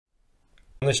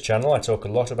On this channel I talk a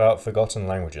lot about forgotten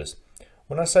languages.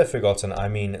 When I say forgotten, I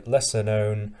mean lesser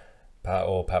known,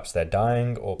 or perhaps they're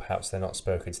dying, or perhaps they're not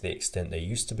spoken to the extent they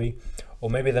used to be,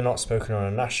 or maybe they're not spoken on a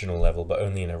national level but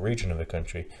only in a region of a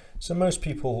country, so most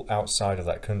people outside of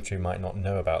that country might not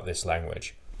know about this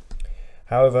language.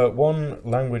 However, one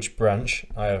language branch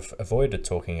I have avoided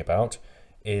talking about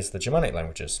is the Germanic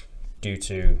languages, due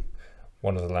to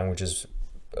one of the languages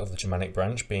of the Germanic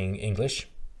branch being English.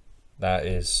 That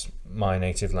is my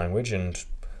native language and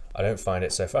I don't find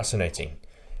it so fascinating.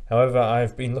 However,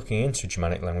 I've been looking into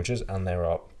Germanic languages and there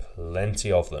are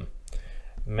plenty of them.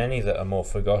 Many that are more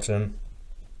forgotten,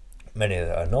 many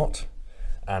that are not,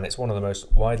 and it's one of the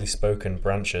most widely spoken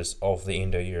branches of the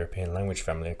Indo-European language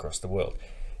family across the world.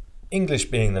 English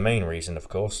being the main reason, of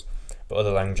course, but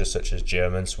other languages such as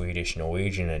German, Swedish,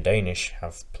 Norwegian and Danish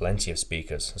have plenty of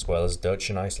speakers, as well as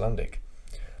Dutch and Icelandic.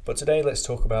 But today let's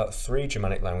talk about 3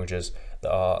 Germanic languages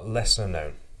that are lesser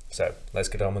known. So let's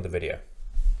get on with the video.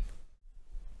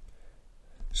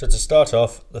 So to start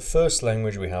off, the first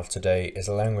language we have today is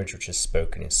a language which is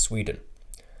spoken in Sweden.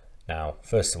 Now,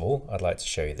 first of all, I'd like to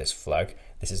show you this flag.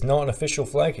 This is not an official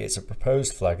flag, it's a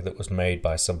proposed flag that was made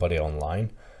by somebody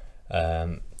online.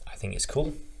 I think it's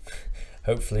cool.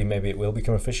 Hopefully maybe it will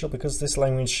become official, because this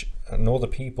language, nor the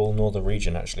people nor the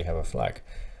region actually have a flag.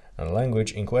 And the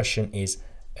language in question is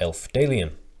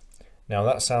Elfdalian. Now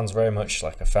that sounds very much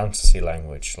like a fantasy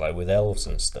language, like with elves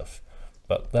and stuff,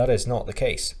 but that is not the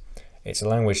case. It's a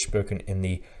language spoken in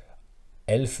the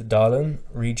Älvdalen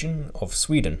region of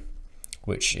Sweden,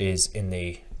 which is in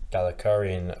the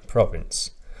Dalkarien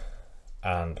province.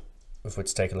 And if we're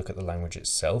to take a look at the language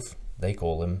itself, they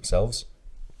call themselves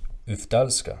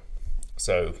Ufdalska.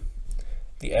 So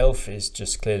the elf is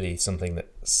just clearly something that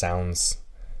sounds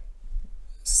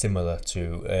similar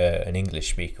to an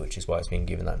English speaker, which is why it's been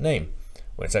given that name,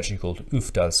 when it's actually called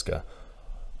Ufdalska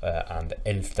and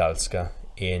Älvdalska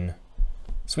in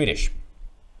Swedish.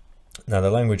 Now the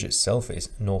language itself is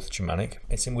North Germanic.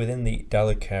 It's within the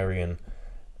Dalkarien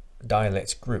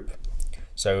dialect group.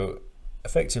 So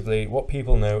effectively what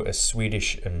people know as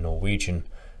Swedish and Norwegian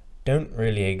don't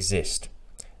really exist.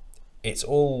 It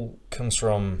all comes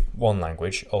from one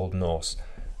language, Old Norse,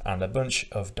 and a bunch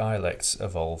of dialects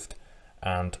evolved.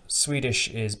 And Swedish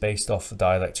is based off the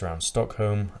dialect around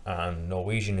Stockholm, and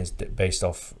Norwegian is based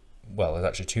off, well, there's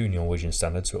actually 2 Norwegian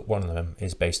standards, but one of them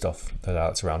is based off the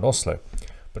dialects around Oslo.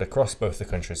 But across both the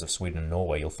countries of Sweden and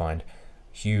Norway, you'll find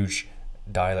huge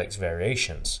dialect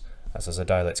variations, as there's a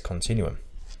dialect continuum.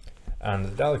 And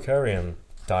the Dalkarien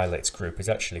dialects group is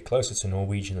actually closer to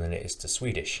Norwegian than it is to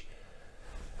Swedish.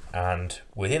 And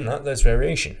within that, there's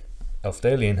variation.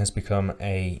 Elfdalian has become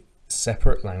a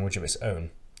separate language of its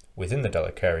own within the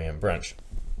Dalkarien branch.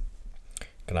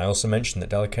 Can I also mention that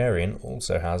Dalkarien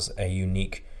also has a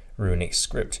unique runic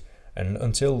script, and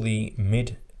until the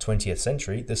mid 20th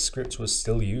century this script was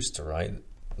still used to write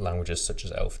languages such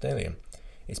as Elfdalian.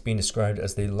 It's been described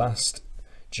as the last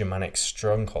Germanic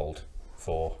stronghold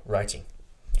for writing,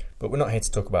 but we're not here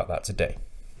to talk about that today.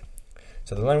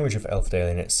 So the language of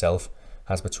Elfdalian itself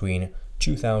has between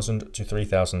 2,000 to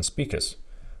 3,000 speakers,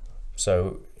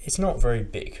 so it's not very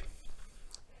big.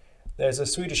 There's a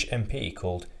Swedish MP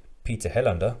called Peter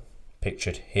Helander,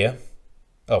 pictured here.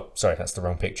 Oh, sorry, that's the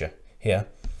wrong picture. Here,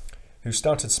 who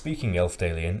started speaking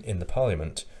Elfdalian in the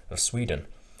Parliament of Sweden.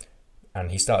 And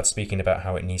he started speaking about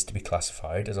how it needs to be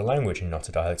classified as a language and not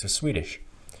a dialect of Swedish.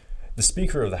 The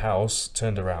Speaker of the House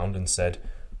turned around and said,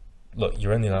 look,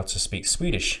 you're only allowed to speak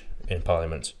Swedish in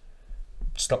Parliament.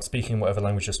 Stop speaking whatever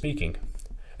language you're speaking.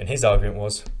 And his argument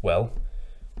was, well,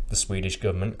 the Swedish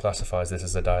government classifies this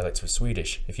as a dialect of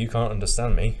Swedish. If you can't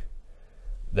understand me,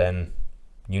 then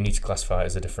you need to classify it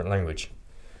as a different language.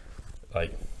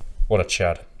 Like, what a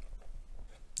chad.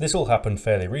 This all happened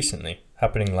fairly recently,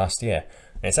 happening last year,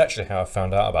 and it's actually how I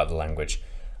found out about the language.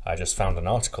 I just found an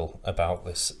article about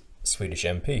this Swedish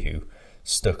MP who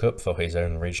stuck up for his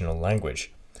own regional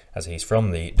language, as he's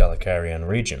from the Dalkarien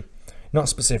region. Not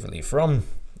specifically from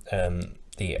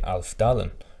the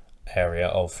Älvdalen area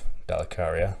of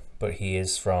Dalkaria, but he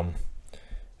is from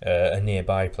a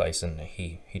nearby place, and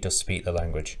he does speak the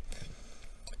language.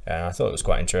 And I thought it was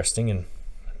quite interesting, and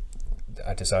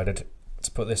I decided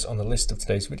to put this on the list of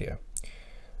today's video.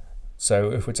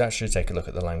 So if we actually take a look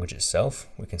at the language itself,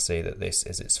 we can see that this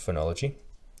is its phonology.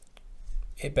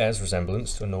 It bears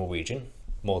resemblance to Norwegian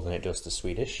more than it does to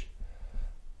Swedish.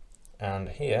 And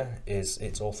here is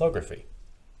its orthography.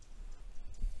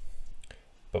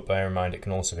 But bear in mind it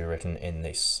can also be written in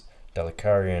this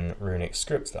Dalkarien runic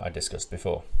script that I discussed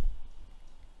before.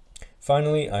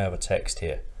 Finally, I have a text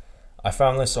here. I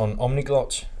found this on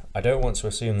Omniglot I don't want to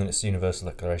assume that it's the Universal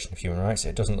Declaration of Human Rights.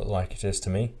 It doesn't look like it is to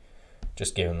me,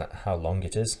 just given that how long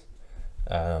it is.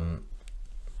 Omniglot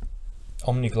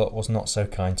was not so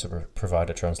kind to provide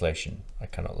a translation. I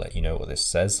cannot let you know what this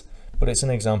says, but it's an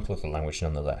example of the language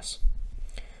nonetheless.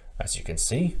 As you can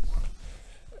see,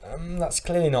 that's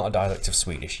clearly not a dialect of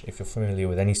Swedish, if you're familiar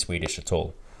with any Swedish at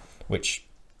all, which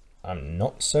I'm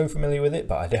not so familiar with it,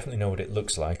 but I definitely know what it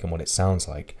looks like and what it sounds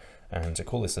like, and to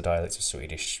call this a dialect of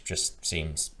Swedish just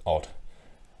seems odd.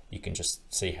 You can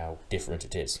just see how different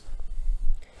it is.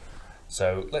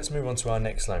 So let's move on to our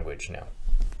next language now.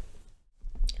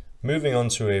 Moving on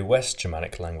to a West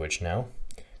Germanic language now,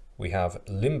 we have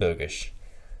Limburgish.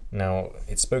 Now,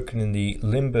 it's spoken in the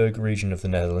Limburg region of the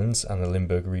Netherlands and the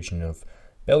Limburg region of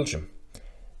Belgium.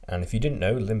 And if you didn't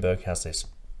know, Limburg has this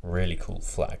really cool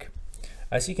flag.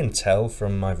 As you can tell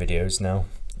from my videos now,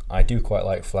 I do quite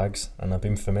like flags, and I've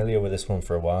been familiar with this one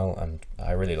for a while, and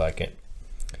I really like it.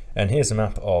 And here's a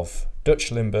map of Dutch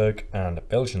Limburg and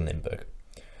Belgian Limburg.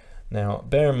 Now,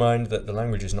 bear in mind that the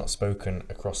language is not spoken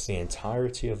across the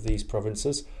entirety of these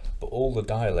provinces, but all the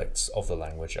dialects of the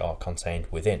language are contained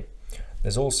within.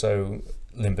 There's also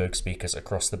Limburg speakers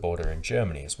across the border in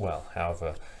Germany as well.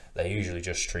 However, they're usually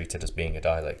just treated as being a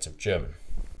dialect of German.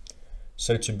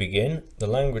 So to begin, the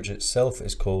language itself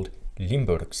is called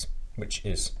Limburgs, which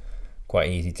is quite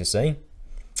easy to say,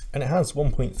 and it has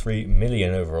 1.3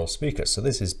 million overall speakers, so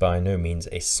this is by no means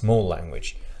a small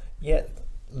language. Yet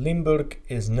Limburg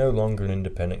is no longer an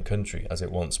independent country as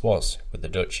it once was with the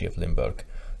Duchy of Limburg,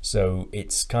 so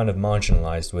it's kind of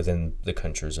marginalized within the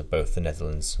countries of both the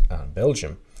Netherlands and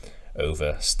Belgium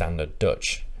over Standard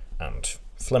Dutch and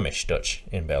Flemish Dutch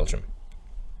in Belgium.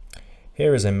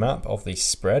 Here is a map of the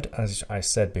spread. As I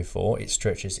said before, it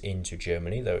stretches into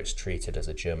Germany, though it's treated as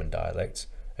a German dialect,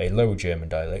 a Low German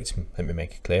dialect, let me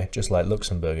make it clear, just like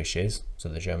Luxembourgish is to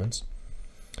the Germans.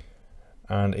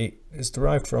 And it is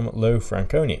derived from Low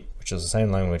Franconian, which is the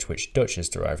same language which Dutch is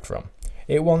derived from.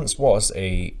 It once was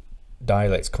a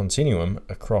dialect continuum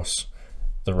across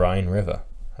the Rhine River.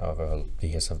 However,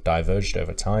 these have diverged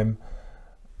over time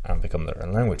and become their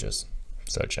own languages,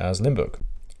 such as Limburg.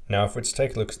 Now, if we're to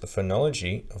take a look at the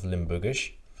phonology of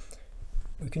Limburgish,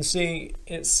 we can see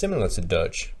it's similar to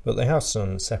Dutch, but they have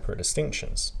some separate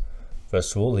distinctions.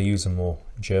 First of all, they use a more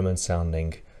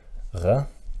German-sounding r,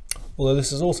 although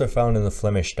this is also found in the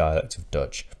Flemish dialect of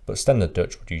Dutch, but Standard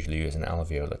Dutch would usually use an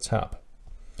alveolar tap.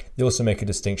 They also make a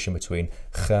distinction between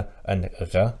g and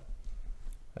r,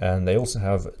 and they also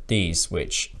have d's,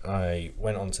 which I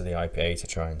went onto the IPA to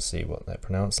try and see what they're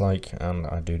pronounced like, and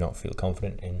I do not feel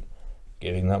confident in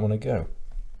giving that one a go.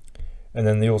 And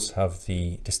then they also have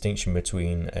the distinction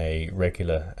between a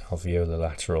regular alveolar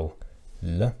lateral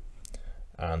l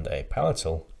and a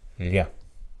palatal lia.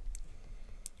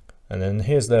 And then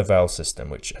here's their vowel system,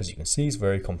 which, as you can see, is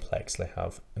very complex. They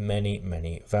have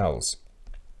many vowels.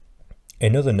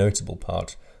 Another notable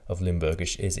part of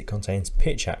Limburgish is it contains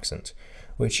pitch accent,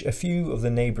 which a few of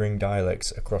the neighbouring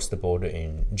dialects across the border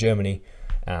in Germany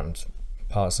and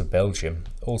parts of Belgium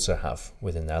also have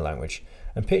within their language.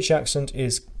 And pitch accent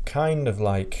is kind of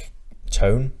like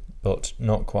tone, but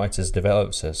not quite as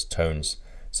developed as tones,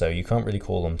 so you can't really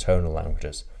call them tonal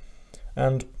languages.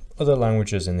 And other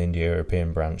languages in the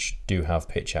Indo-European branch do have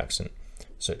pitch accent,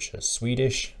 such as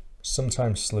Swedish,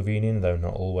 sometimes Slovenian, though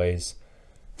not always,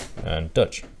 and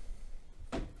Dutch.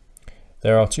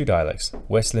 There are two dialects,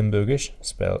 West Limburgish,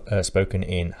 spoken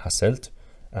in Hasselt,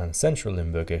 and Central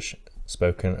Limburgish,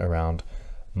 spoken around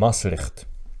Maastricht.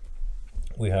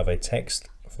 We have a text,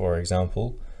 for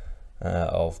example,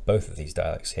 of both of these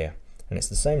dialects here, and it's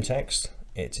the same text.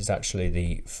 It is actually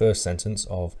the first sentence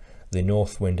of The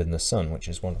North Wind and the Sun, which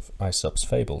is one of Aesop's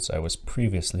fables I was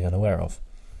previously unaware of.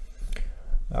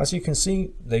 As you can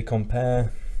see, they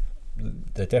compare,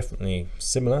 they're definitely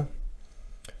similar.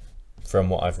 From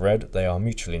what I've read, they are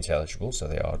mutually intelligible, so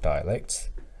they are dialects.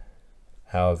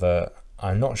 However,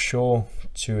 I'm not sure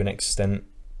to an extent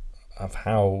of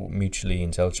how mutually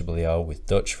intelligible they are with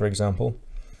Dutch, for example.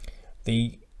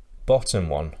 The bottom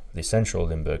one, the Central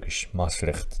Limburgish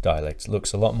Maastricht dialect,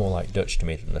 looks a lot more like Dutch to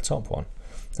me than the top one.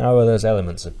 However, there's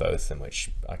elements of both in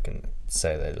which I can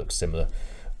say they look similar.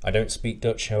 I don't speak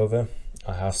Dutch, however.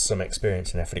 I have some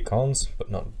experience in Afrikaans,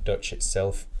 but not Dutch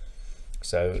itself.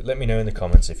 So let me know in the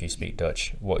comments if you speak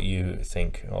Dutch, what you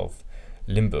think of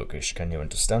Limburgish. Can you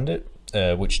understand it?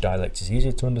 Which dialect is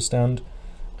easier to understand?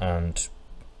 And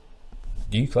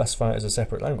do you classify it as a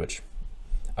separate language?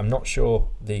 I'm not sure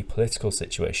the political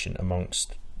situation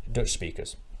amongst Dutch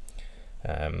speakers,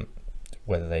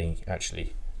 whether they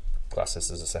actually class this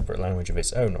as a separate language of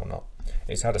its own or not.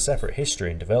 It's had a separate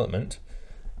history and development,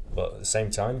 but at the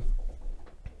same time,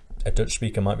 a Dutch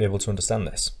speaker might be able to understand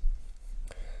this.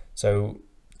 So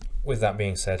with that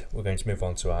being said, we're going to move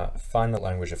on to our final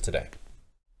language of today.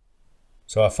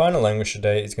 So our final language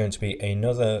today is going to be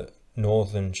another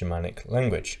Northern Germanic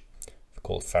language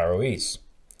called Faroese.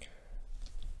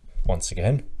 Once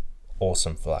again,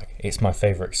 awesome flag. It's my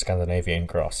favourite Scandinavian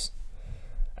cross.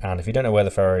 And if you don't know where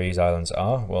the Faroese Islands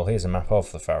are, well, here's a map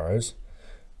of the Faroes.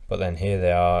 But then here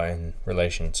they are in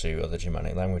relation to other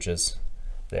Germanic languages.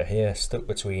 They're here stuck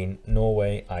between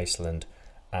Norway, Iceland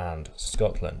and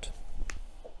Scotland.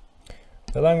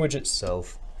 The language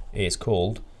itself is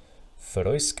called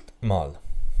Føroyskmal.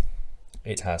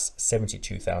 It has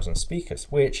 72,000 speakers,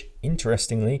 which,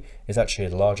 interestingly, is actually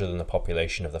larger than the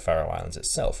population of the Faroe Islands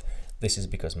itself. This is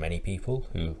because many people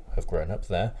who have grown up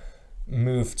there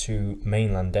moved to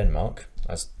mainland Denmark,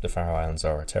 as the Faroe Islands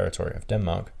are a territory of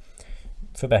Denmark,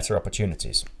 for better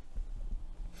opportunities.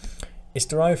 It's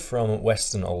derived from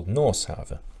Western Old Norse,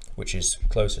 however, which is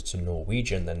closer to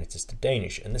Norwegian than it is to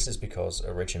Danish, and this is because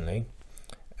originally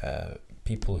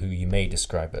people who you may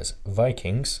describe as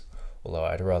Vikings, although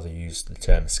I'd rather use the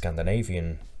term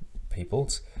Scandinavian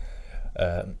peoples,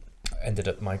 ended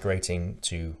up migrating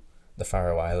to the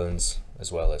Faroe Islands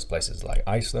as well as places like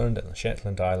Iceland and the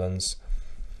Shetland Islands,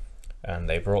 and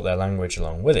they brought their language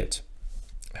along with it.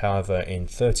 However, in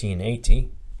 1380,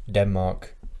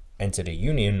 Denmark entered a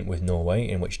union with Norway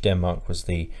in which Denmark was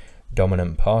the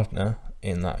dominant partner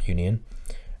in that union,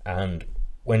 and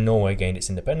when Norway gained its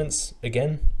independence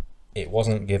again, it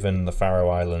wasn't given the Faroe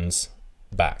Islands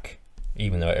back,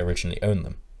 even though it originally owned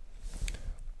them.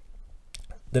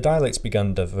 The dialects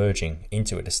began diverging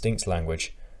into a distinct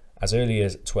language as early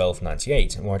as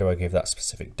 1298. And why do I give that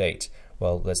specific date?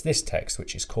 Well, there's this text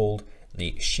which is called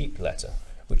the Sheep Letter,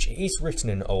 which is written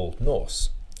in Old Norse,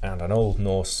 and an Old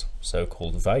Norse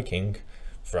so-called Viking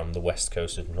from the west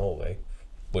coast of Norway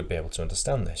would be able to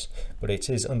understand this, but it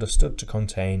is understood to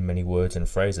contain many words and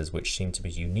phrases which seem to be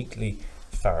uniquely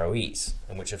Faroese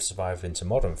and which have survived into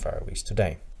modern Faroese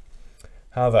today.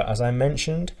 However, as I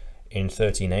mentioned, in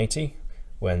 1380,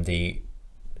 when the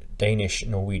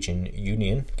Danish-Norwegian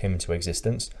Union came into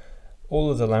existence,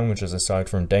 all of the languages aside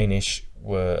from Danish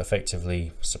were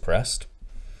effectively suppressed,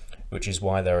 which is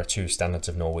why there are two standards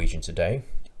of Norwegian today: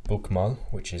 Bokmål,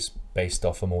 which is based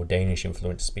off a more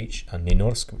Danish-influenced speech, and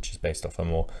Nynorsk, which is based off a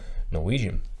more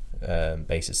Norwegian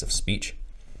basis of speech.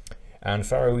 And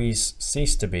Faroese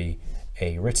ceased to be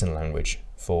a written language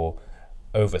for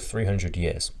over 300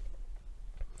 years.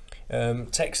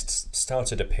 Texts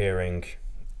started appearing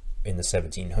in the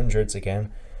 1700s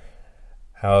again.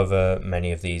 However,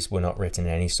 many of these were not written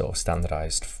in any sort of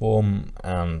standardized form,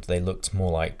 and they looked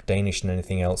more like Danish than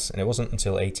anything else. And it wasn't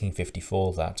until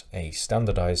 1854 that a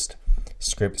standardized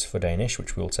script for Danish,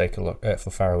 which we'll take a look at,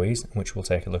 for Faroese, which we'll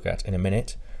take a look at in a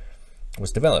minute,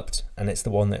 was developed, and it's the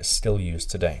one that's still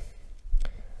used today.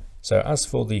 So as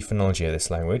for the phonology of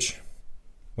this language,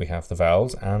 we have the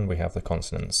vowels and we have the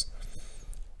consonants.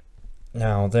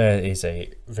 Now there is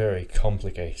a very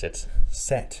complicated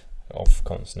set of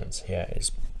consonants here.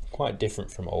 It's quite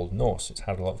different from Old Norse. It's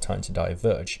had a lot of time to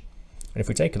diverge. And if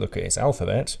we take a look at its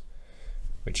alphabet,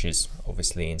 which is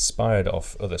obviously inspired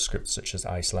off other scripts such as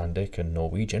Icelandic and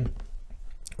Norwegian,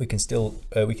 we can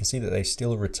see that they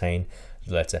still retain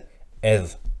the letter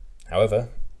eth. However,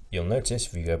 you'll notice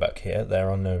if you go back here, there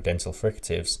are no dental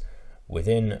fricatives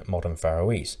within modern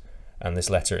Faroese, and this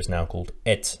letter is now called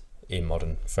et in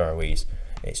modern Faroese.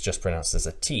 It's just pronounced as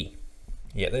a T,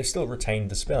 yet they've still retained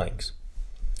the spellings.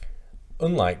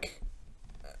 Unlike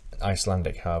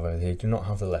Icelandic, however, they do not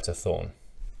have the letter thorn.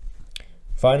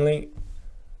 Finally,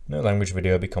 no language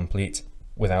video would be complete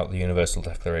without the Universal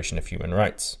Declaration of Human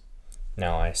Rights.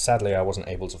 Now, sadly, I wasn't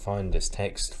able to find this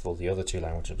text for the other two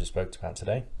languages we spoke about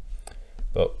today,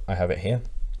 but I have it here.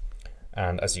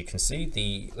 And as you can see,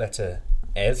 the letter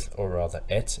eth, or rather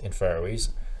et in Faroese,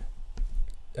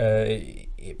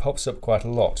 it pops up quite a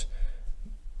lot,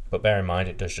 but bear in mind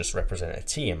it does just represent a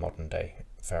T in modern day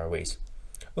Faroese.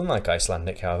 Unlike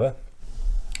Icelandic, however,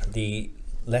 the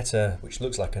letter which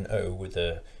looks like an O with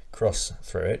a cross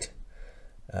through it,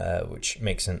 which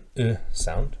makes an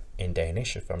sound in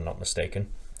Danish, if I'm not mistaken,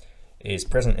 is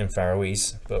present in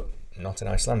Faroese but not in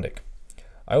Icelandic.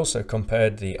 I also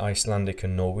compared the Icelandic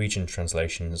and Norwegian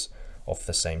translations of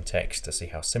the same text to see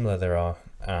how similar they are,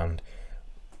 and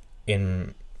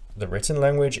in the written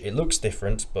language it looks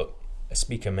different, but a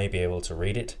speaker may be able to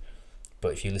read it,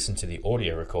 but if you listen to the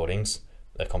audio recordings,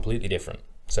 they're completely different,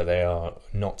 so they are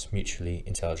not mutually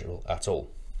intelligible at all.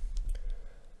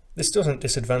 This doesn't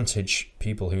disadvantage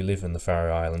people who live in the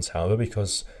Faroe Islands, however,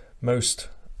 because most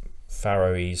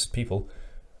Faroese people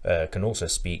can also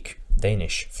speak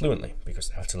Danish fluently because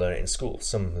they have to learn it in school.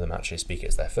 Some of them actually speak it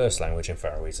as their first language and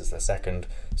Faroese as their second.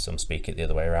 Some speak it the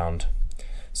other way around.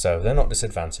 So they're not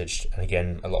disadvantaged. And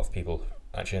again, a lot of people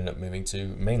actually end up moving to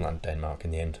mainland Denmark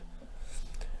in the end.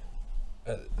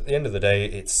 At the end of the day,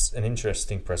 it's an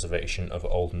interesting preservation of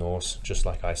Old Norse, just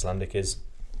like Icelandic is.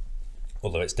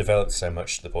 Although it's developed so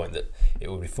much to the point that it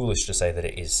would be foolish to say that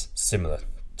it is similar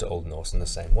to Old Norse in the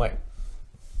same way.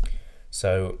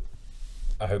 So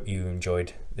I hope you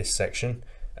enjoyed this section,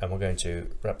 and we're going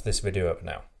to wrap this video up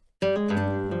now.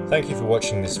 Thank you for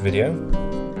watching this video.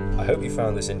 I hope you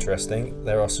found this interesting.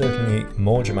 There are certainly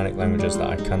more Germanic languages that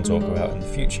I can talk about in the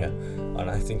future, and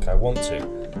I think I want to,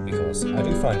 because I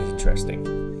do find it interesting.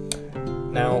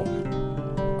 Now,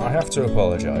 I have to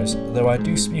apologise, though I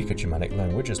do speak a Germanic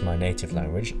language as my native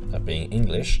language, that being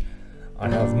English, I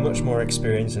have much more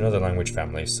experience in other language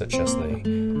families, such as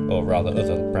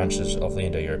other branches of the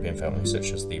Indo-European family,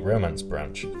 such as the Romance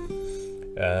branch.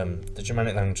 The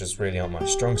Germanic languages really aren't my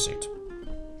strong suit.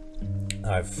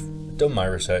 I've done my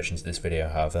research into this video,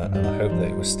 however, and I hope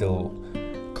that it was still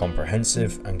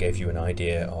comprehensive and gave you an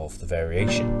idea of the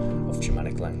variation of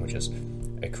Germanic languages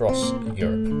across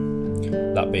Europe.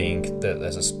 That being that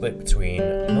there's a split between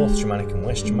North Germanic and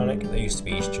West Germanic. There used to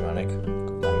be East Germanic,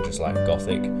 languages like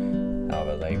Gothic,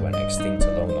 however they went extinct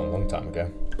a long time ago.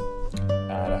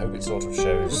 And I hope it sort of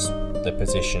shows the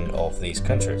position of these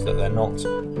countries, that they're not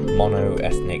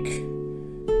mono-ethnic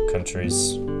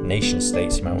countries,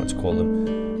 nation-states you might want to call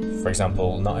them. For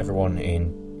example, not everyone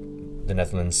in the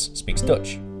Netherlands speaks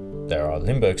Dutch. There are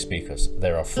Limburg speakers,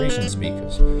 there are Frisian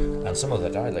speakers, and some of the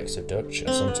dialects of Dutch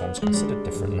are sometimes considered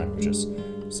different languages.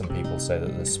 Some people say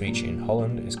that the speech in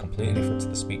Holland is completely different to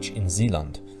the speech in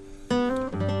Zeeland.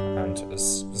 And the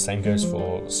same goes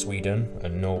for Sweden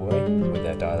and Norway, with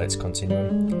their dialects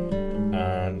continuum.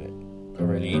 And a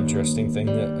really interesting thing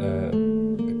that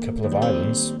a couple of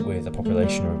islands with a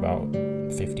population of about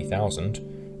 50,000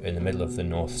 in the middle of the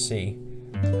North Sea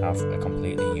have a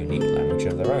completely unique language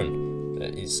of their own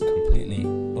that is completely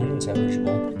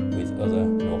unintelligible with other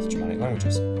North Germanic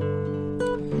languages.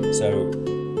 So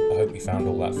I hope you found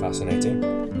all that fascinating.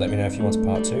 Let me know if you want a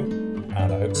part 2,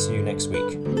 and I hope to see you next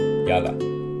week.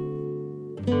 Yalla!